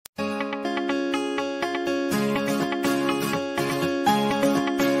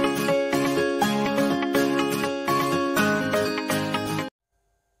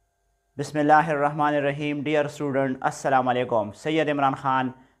बिस्मिल्लाहिर्रहमानिर्रहीम। Dear student, अस्सलाम वालेकुम। सैयद इमरान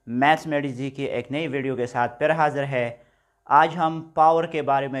ख़ान मैथमेटिक्स जी की एक नई वीडियो के साथ फिर हाज़िर है। आज हम पावर के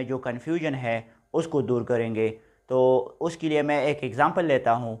बारे में जो कन्फ्यूजन है उसको दूर करेंगे। तो उसके लिए मैं एक एग्ज़ाम्पल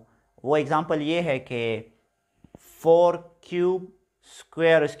लेता हूँ। वो एग्ज़ाम्पल ये है कि 4 क्यूब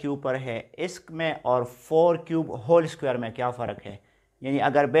स्क्वायर इसके ऊपर है, इसमें और 4 क्यूब होल स्क्वायर में क्या फ़र्क है। यानी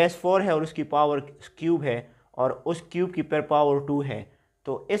अगर बेस 4 है और उसकी पावर क्यूब है और उस क्यूब की पर पावर 2 है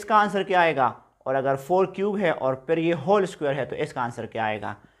तो इसका आंसर क्या आएगा। और अगर 4 क्यूब है और फिर ये होल स्क्वायर है तो इसका आंसर क्या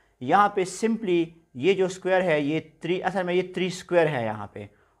आएगा। यहाँ पे सिंपली ये जो स्क्वायर है ये 3, असल में ये 3 स्क्वायर है यहाँ पे,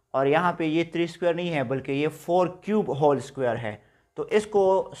 और यहाँ पे ये 3 स्क्वायर नहीं है बल्कि ये 4 क्यूब होल स्क्वायर है। तो इसको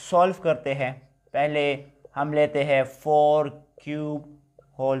सॉल्व करते हैं। पहले हम लेते हैं 4 cube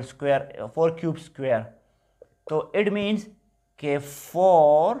whole square, 4 cube square. तो इट मीन्स के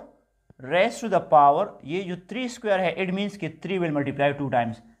 4 रेज़ टू द पावर, ये जो 3 स्क्वायर है इट मीन्स कि 3 will multiply 2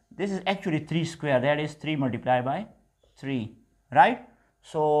 times. This is actually 3 square, that is 3 multiply by 3, right.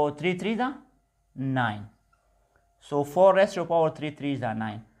 सो 3 3 ज़ा 9, so 4 raised to power 3 3 are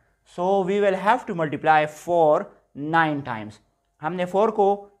 9, so we will have to multiply 4 9 times। हमने 4 को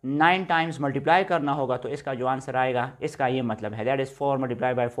 9 times multiply करना होगा। तो इसका जो आंसर आएगा इसका ये मतलब है, that is 4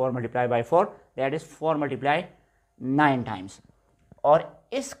 multiply by 4 multiply by 4, that is 4 multiply 9 times. और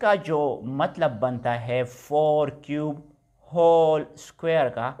इसका जो मतलब बनता है 4 क्यूब होल स्क्वायर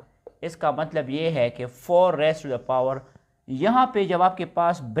का, इसका मतलब ये है कि 4 रेज़ टू द पावर, यहाँ पे जब आपके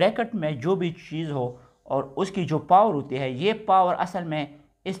पास ब्रैकेट में जो भी चीज़ हो और उसकी जो पावर होती है, ये पावर असल में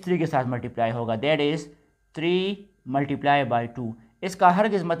इस 3 के साथ मल्टीप्लाई होगा, दैट इज़ 3 मल्टीप्लाई बाय 2। इसका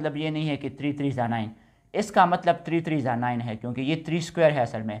हरगिज़ मतलब ये नहीं है कि 3 3 ज़ा 9, इसका मतलब 3 3 ज़ा 9 है, क्योंकि ये 3 स्क्वायर है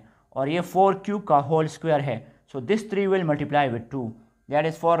असल में और ये 4 क्यूब का होल स्क्वायर है। So this 3 will multiply with 2, that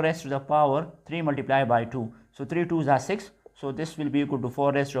is 4 raise to the power 3 multiply by 2, सो 3 2 ज़ा 6, so this will be equal to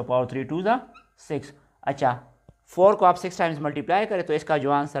 4 raise to the power 3 2 ज़ा 6। अच्छा, 4 को आप 6 टाइम्स मल्टीप्लाई करें तो इसका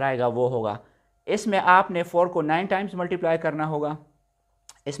जो आंसर आएगा वो होगा, इसमें आपने 4 को 9 टाइम्स मल्टीप्लाई करना होगा,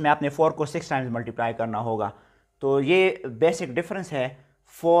 इसमें आपने 4 को 6 टाइम्स मल्टीप्लाई करना होगा। तो ये बेसिक डिफरेंस है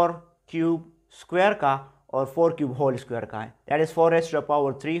 4 क्यूब स्क्वायर का और 4 क्यूब होल स्क्वायर का है, that is 4 raise to the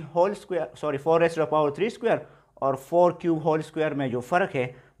power 3 whole square, sorry 4 raise to the power 3 square और 4 क्यूब होल स्क्वायर में जो फ़र्क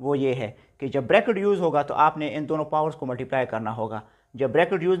है वो ये है कि जब ब्रैकेट यूज़ होगा तो आपने इन दोनों पावर्स को मल्टीप्लाई करना होगा, जब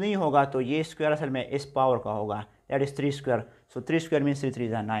ब्रैकेट यूज़ नहीं होगा तो ये स्क्वायर असल में इस पावर का होगा, that is 3 square, so 3 square means 3 3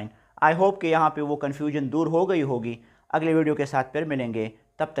 ज़ा 9। आई होप कि यहाँ पे वो कन्फ्यूजन दूर हो गई होगी। अगले वीडियो के साथ फिर मिलेंगे,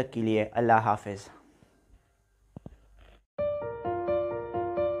 तब तक के लिए अल्लाह हाफिज़।